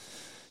this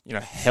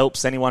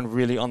helps anyone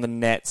really on the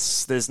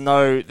Nets. There's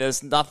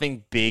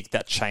nothing big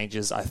that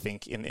changes, I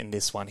think, in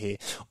this one here.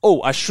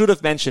 Oh, I should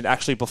have mentioned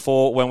actually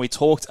before when we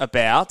talked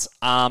about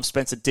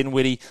Spencer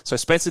Dinwiddie. So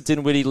Spencer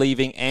Dinwiddie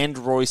leaving and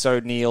Royce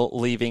O'Neal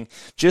leaving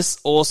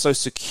just also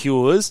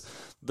secures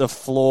the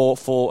floor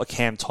for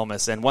Cam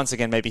Thomas. And once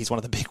again, maybe he's one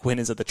of the big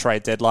winners at the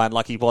trade deadline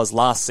like he was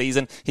last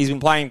season. He's been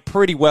playing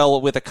pretty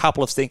well with a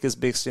couple of stinkers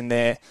mixed in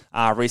there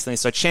recently.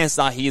 So chances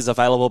are he is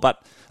available,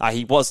 but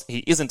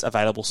he isn't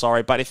available,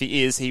 sorry. But if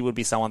he is, he would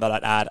be someone that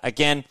I'd add.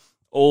 Again,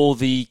 all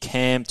the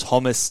Cam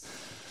Thomas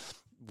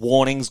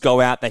warnings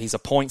go out that he's a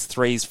points,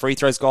 threes, free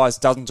throws guys,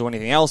 doesn't do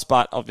anything else,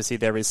 but obviously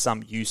there is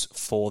some use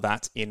for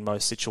that in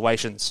most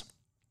situations.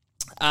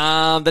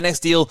 The next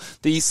deal,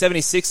 the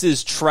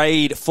 76ers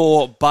trade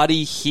for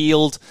Buddy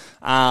Hield,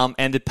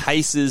 and the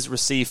Pacers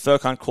receive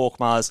Furkan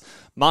Korkmaz,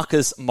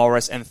 Marcus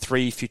Morris, and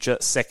 3 future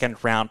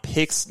second-round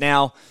picks.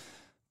 Now,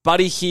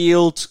 Buddy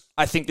Hield,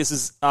 I think this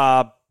is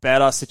a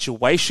better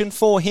situation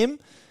for him.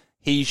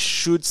 He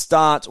should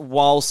start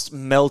whilst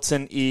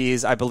Melton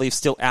is, I believe,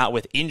 still out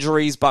with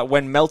injuries, but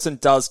when Melton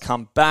does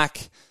come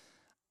back,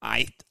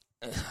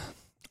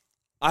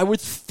 I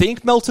would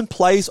think Melton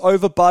plays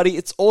over Buddy.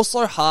 It's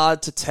also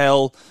hard to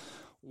tell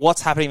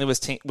what's happening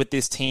with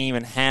this team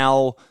and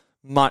how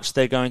much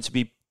they're going to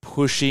be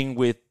pushing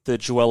with the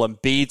Joel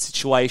Embiid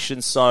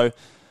situation. So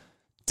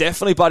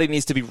definitely Buddy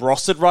needs to be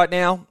rostered right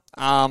now.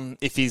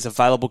 If he's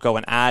available, go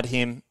and add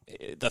him.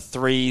 The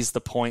threes,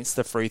 the points,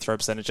 the free throw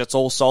percentage, it's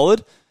all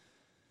solid.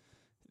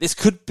 This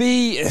could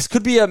be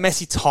a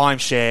messy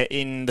timeshare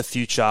in the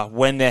future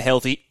when they're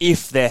healthy,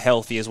 if they're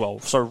healthy as well.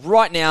 So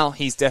right now,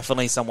 he's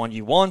definitely someone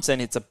you want, and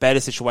it's a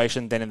better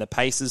situation than in the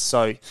Pacers.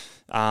 So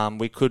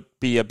we could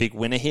be a big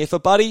winner here for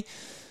Buddy.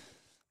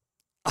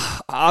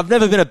 I've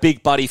never been a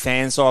big Buddy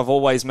fan, so I've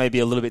always maybe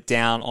a little bit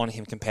down on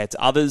him compared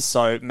to others.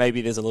 So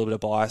maybe there's a little bit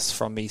of bias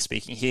from me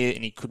speaking here,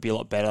 and he could be a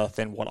lot better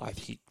than what I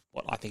think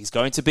he's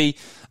going to be.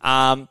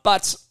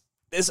 But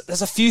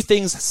there's a few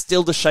things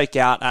still to shake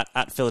out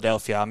at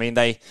Philadelphia. I mean,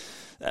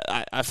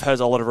 I've heard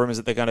a lot of rumors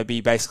that they're going to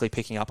be basically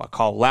picking up a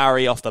Kyle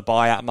Lowry off the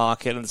buyout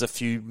market, and there's a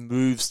few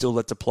moves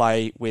still to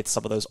play with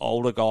some of those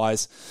older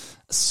guys.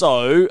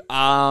 So,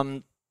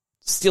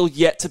 still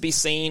yet to be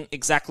seen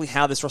exactly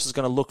how this roster is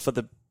going to look for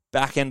the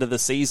back end of the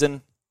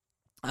season.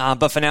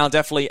 But for now,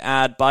 definitely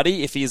add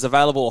Buddy if he is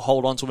available, or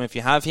hold on to him if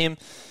you have him.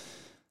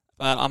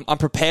 I'm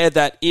prepared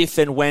that if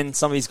and when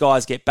some of these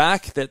guys get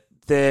back, that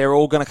they're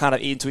all going to kind of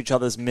eat into each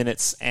other's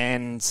minutes,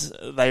 and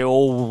they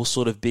all will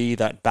sort of be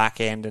that back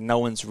end, and no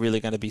one's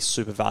really going to be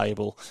super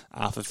valuable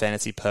for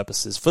fantasy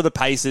purposes. For the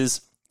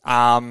Pacers,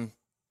 Furkan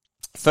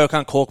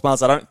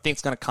Korkmaz, I don't think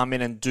is going to come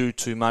in and do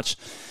too much.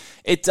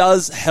 It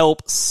does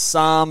help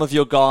some of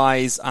your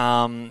guys,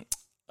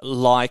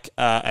 like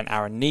an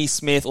Aaron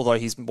Nesmith, although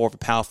he's more of a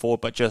power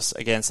forward, but just,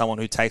 again, someone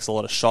who takes a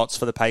lot of shots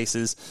for the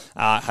Pacers,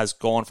 has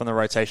gone from the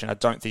rotation. I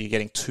don't think you're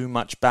getting too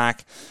much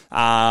back.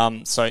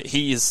 So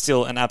he is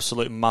still an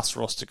absolute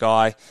must-roster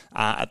guy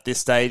at this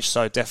stage,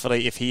 so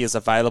definitely if he is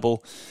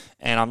available.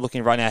 And I'm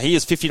looking right now, he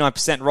is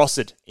 59%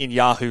 rostered in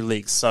Yahoo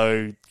leagues,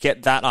 so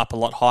get that up a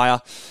lot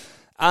higher.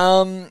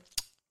 I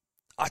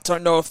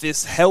don't know if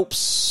this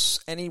helps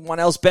anyone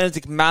else.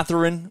 Benedict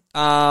Mathurin,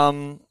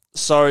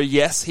 so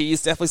yes, he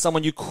is definitely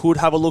someone you could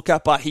have a look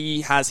at, but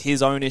he has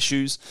his own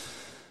issues.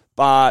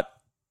 But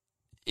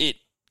it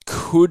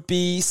could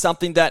be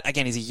something that,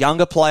 again, he's a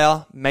younger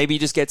player. Maybe he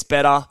just gets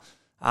better.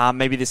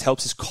 Maybe this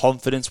helps his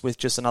confidence with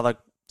just another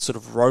sort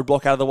of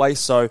roadblock out of the way.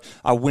 So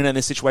a winner in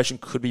this situation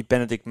could be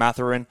Bennedict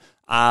Mathurin.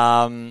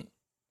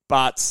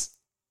 But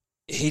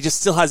he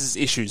just still has his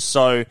issues.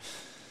 So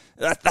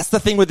that's the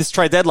thing with this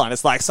trade deadline.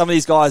 It's like some of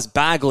these guys,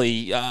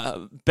 Bagley,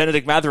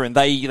 Bennedict Mathurin,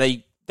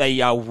 they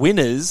are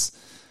winners,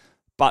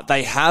 but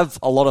they have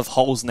a lot of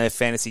holes in their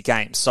fantasy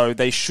game. So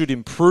they should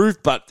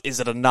improve, but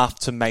is it enough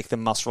to make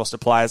them must-roster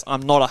players?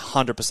 I'm not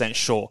 100%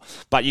 sure.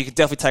 But you can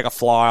definitely take a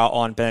flyer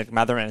on Bennedict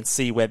Mathurin and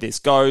see where this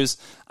goes.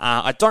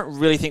 I don't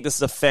really think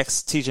this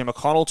affects TJ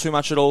McConnell too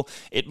much at all.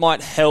 It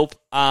might help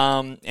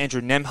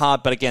Andrew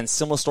Nembhard, but again,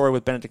 similar story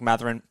with Bennedict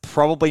Mathurin.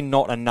 Probably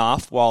not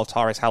enough while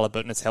Tyrese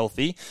Halliburton is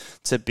healthy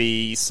to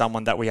be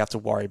someone that we have to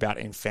worry about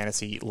in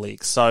fantasy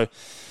leagues. So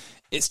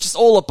it's just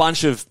all a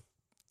bunch of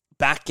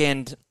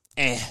back-end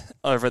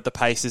over at the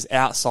Pacers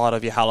outside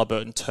of your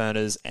Halliburton,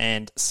 Turners,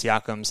 and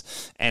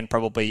Siakams, and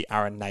probably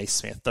Aaron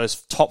Naismith.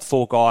 Those top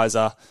 4 guys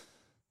are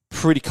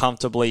pretty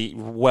comfortably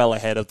well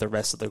ahead of the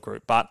rest of the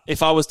group. But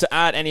if I was to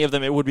add any of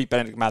them, it would be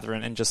Bennedict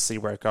Mathurin and just see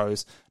where it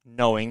goes,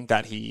 knowing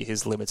that he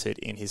is limited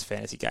in his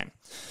fantasy game.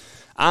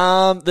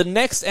 The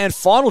next and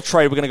final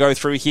trade we're going to go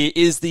through here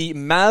is the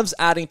Mavs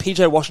adding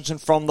PJ Washington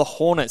from the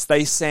Hornets.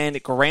 They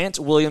send Grant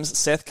Williams,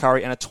 Seth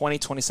Curry, and a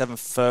 2027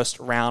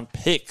 first-round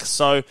pick.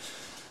 So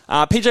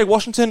PJ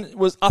Washington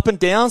was up and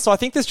down, so I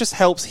think this just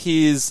helps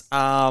his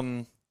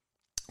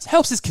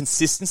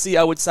consistency,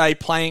 I would say,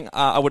 playing.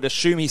 I would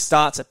assume he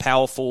starts at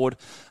power forward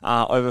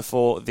over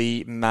for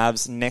the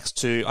Mavs next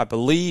to, I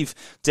believe,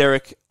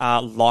 Derek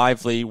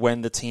Lively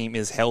when the team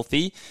is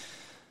healthy.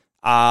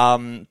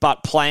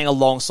 But playing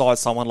alongside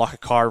someone like a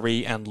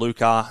Kyrie and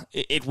Luka,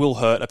 it will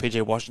hurt a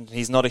PJ Washington.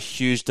 He's not a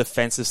huge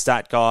defensive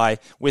stat guy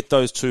with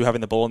those two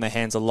having the ball in their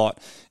hands a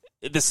lot.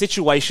 The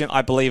situation,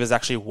 I believe, is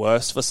actually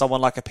worse for someone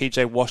like a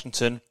PJ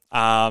Washington.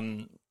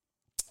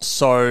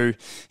 So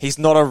he's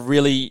not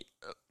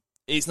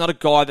a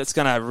guy that's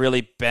going to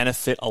really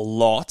benefit a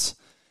lot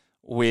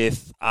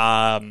with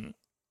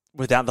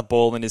without the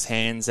ball in his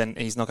hands, and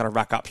he's not going to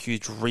rack up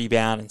huge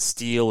rebound and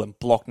steal and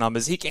block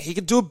numbers. He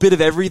can do a bit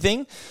of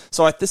everything.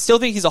 So I still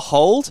think he's a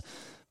hold,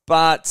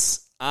 but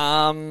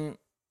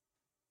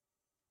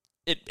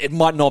it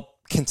might not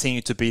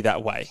continue to be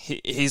that way.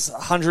 He's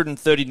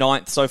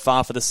 139th so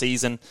far for the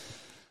season.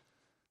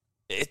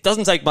 It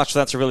doesn't take much for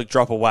that to really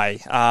drop away.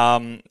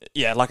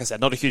 Like I said,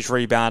 not a huge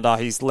rebounder.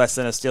 He's less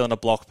than a steal and a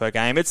block per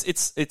game.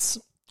 It's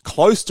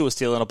close to a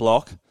steal and a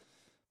block,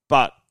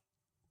 but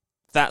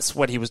that's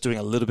when he was doing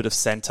a little bit of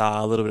center,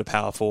 a little bit of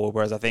power forward,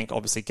 whereas I think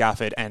obviously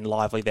Gafford and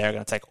Lively there are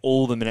going to take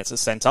all the minutes at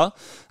center.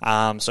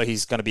 So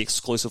he's going to be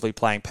exclusively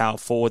playing power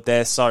forward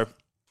there. So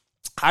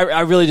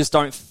I really just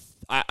don't.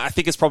 I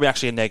think it's probably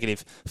actually a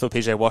negative for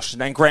PJ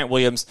Washington. And Grant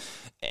Williams,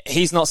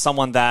 he's not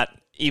someone that,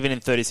 even in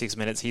 36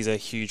 minutes, he's a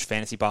huge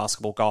fantasy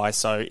basketball guy.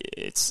 So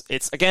it's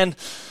again,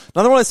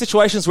 another one of those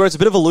situations where it's a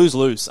bit of a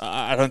lose-lose.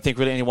 I don't think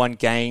really anyone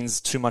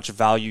gains too much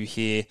value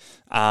here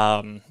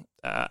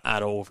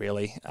at all,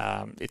 really.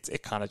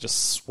 It kind of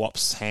just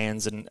swaps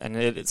hands, and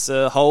it's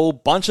a whole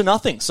bunch of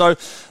nothing. So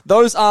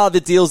those are the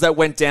deals that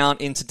went down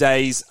in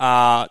today's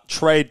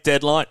trade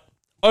deadline.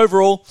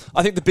 Overall,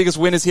 I think the biggest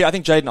winners here, I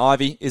think Jaden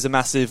Ivey is a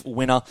massive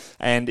winner,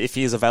 and if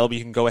he is available,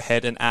 you can go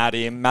ahead and add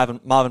him.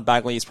 Marvin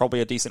Bagley is probably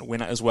a decent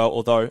winner as well,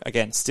 although,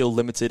 again, still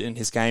limited in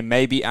his game.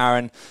 Maybe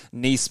Aaron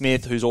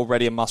Naismith, who's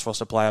already a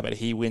must-roster player, but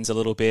he wins a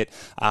little bit.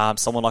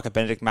 Someone like a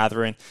Bennedict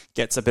Mathurin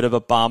gets a bit of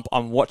a bump.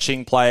 I'm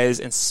watching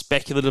players and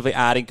speculatively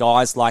adding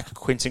guys like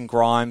Quentin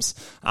Grimes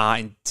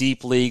in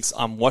deep leagues.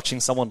 I'm watching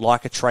someone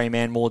like a Trey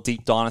Mann, more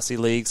deep dynasty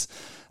leagues.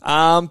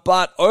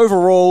 But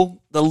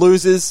overall, the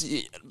losers,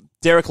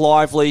 Derek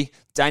Lively,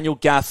 Daniel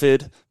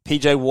Gafford,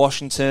 PJ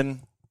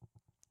Washington.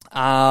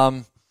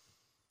 It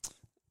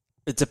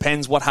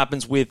depends what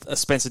happens with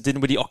Spencer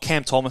Dinwiddie or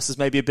Cam Thomas is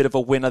maybe a bit of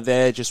a winner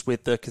there, just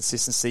with the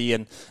consistency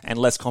and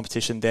less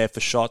competition there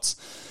for shots.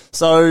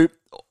 So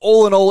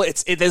all in all,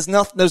 there's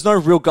no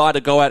real guy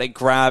to go out and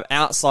grab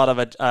outside of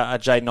a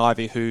Jaden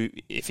Ivey, who,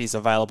 if he's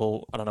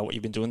available, I don't know what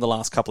you've been doing the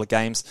last couple of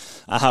games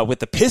with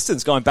the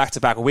Pistons going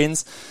back-to-back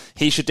wins.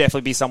 He should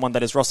definitely be someone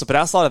that is rostered. But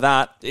outside of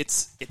that,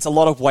 it's a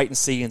lot of wait and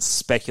see and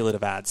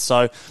speculative ads.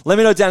 So let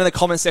me know down in the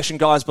comment section,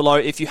 guys, below.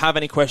 If you have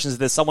any questions, if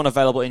there's someone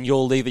available in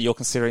your league that you're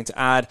considering to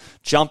add,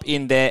 jump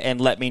in there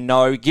and let me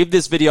know. Give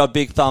this video a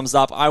big thumbs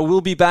up. I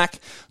will be back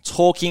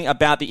talking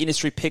about the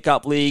Industry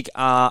Pickup League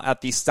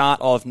at the start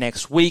of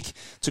next week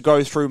to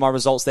go through my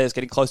results there. It's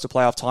getting close to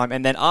playoff time.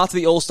 And then after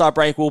the All-Star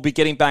break, we'll be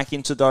getting back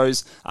into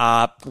those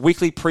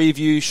weekly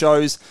preview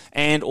shows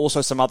and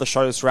also some other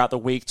shows throughout the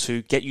week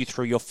to get you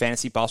through your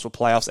fantasy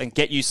basketball playoffs and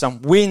get you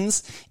some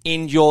wins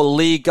in your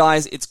league,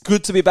 guys. It's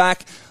good to be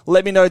back.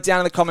 Let me know down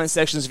in the comment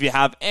sections if you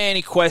have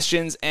any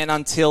questions. And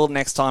until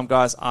next time,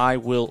 guys, I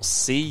will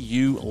see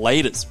you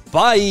later.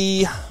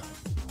 Bye.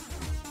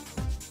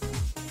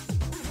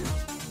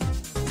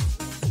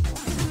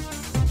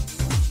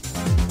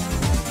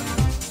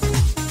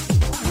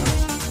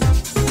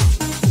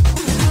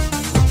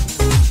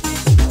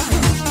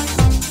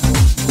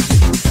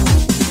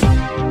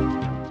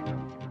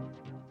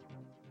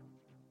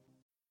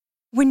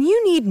 When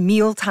you need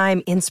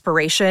mealtime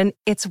inspiration,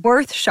 it's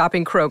worth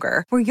shopping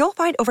Kroger, where you'll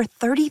find over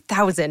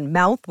 30,000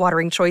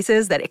 mouth-watering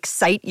choices that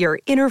excite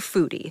your inner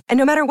foodie. And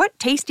no matter what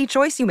tasty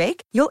choice you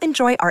make, you'll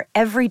enjoy our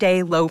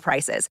everyday low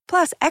prices,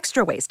 plus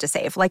extra ways to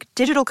save, like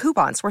digital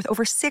coupons worth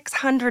over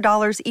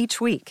 $600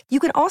 each week. You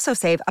can also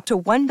save up to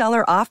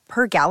 $1 off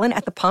per gallon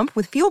at the pump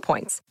with fuel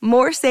points.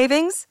 More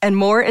savings and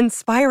more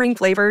inspiring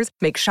flavors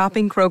make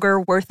shopping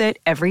Kroger worth it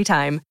every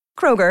time.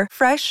 Kroger,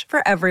 fresh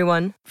for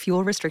everyone.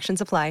 Fuel restrictions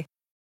apply.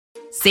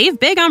 Save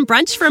big on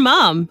brunch for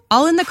mom,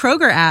 all in the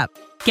Kroger app.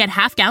 Get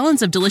half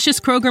gallons of delicious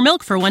Kroger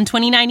milk for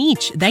 $1.29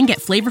 each. Then get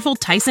flavorful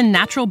Tyson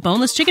natural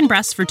boneless chicken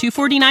breasts for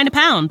 $2.49 a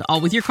pound,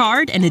 all with your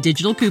card and a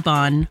digital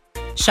coupon.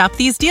 Shop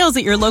these deals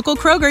at your local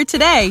Kroger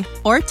today,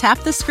 or tap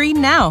the screen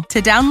now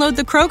to download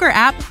the Kroger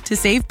app to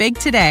save big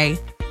today.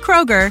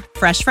 Kroger,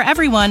 fresh for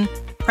everyone.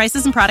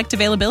 Prices and product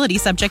availability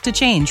subject to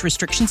change.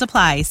 Restrictions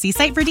apply. See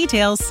site for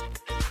details.